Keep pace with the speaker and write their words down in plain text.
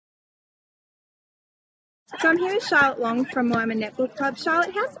So I'm here with Charlotte Long from Moama Netball Club.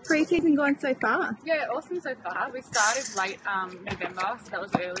 Charlotte, how's the pre-season gone so far? Yeah, awesome so far. We started late November, so that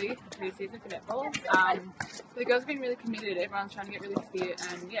was early for pre-season for netball. The girls have been really committed. Everyone's trying to get really fit,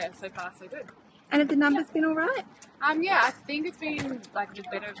 and yeah, so far so good. And have the numbers been all right? Yeah, I think it's been like the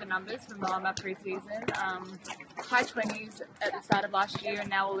better of the numbers for Moama pre-season. High 20s at the start of last year, and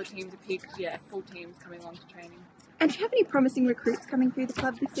now all the teams are picked. Yeah, full teams coming along to training. And do you have any promising recruits coming through the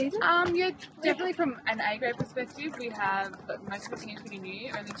club this season? Yeah, definitely from an A grade perspective, we have most of the teams pretty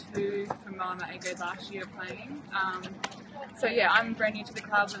new. Only two from Moama A grade last year playing. So yeah, I'm brand new to the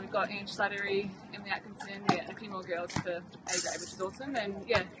club, and we've got Ange Slattery, Emily Atkinson, yeah, and a few more girls for A grade, which is awesome. And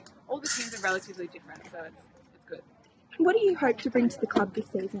yeah, all the teams are relatively different, so it's good. What do you hope to bring to the club this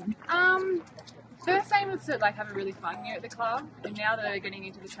season? First aim was to have a really fun year at the club, and now that we're getting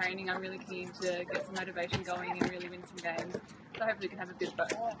into the training, I'm really keen to get some motivation going and really win some games. So hopefully we can have a bit of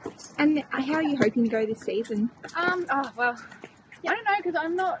both. And how are you hoping to go this season? I don't know, because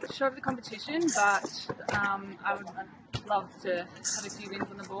I'm not sure of the competition, but I would love to have a few wins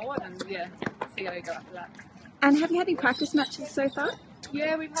on the board and yeah, see how we go after that. And have you had any practice matches so far?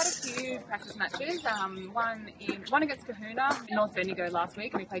 Yeah, we've had a few practice matches. One against Kahuna in North Bendigo last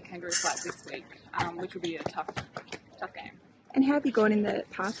week, and we played Kangaroo Flat this week, which will be a tough game. And how have you gone in the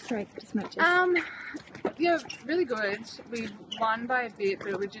past practice matches? Yeah, really good. We've won by a bit,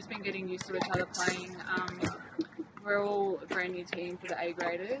 but we've just been getting used to each other playing. We're all a brand new team for the A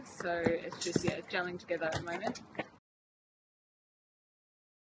graders, so it's just gelling together at the moment.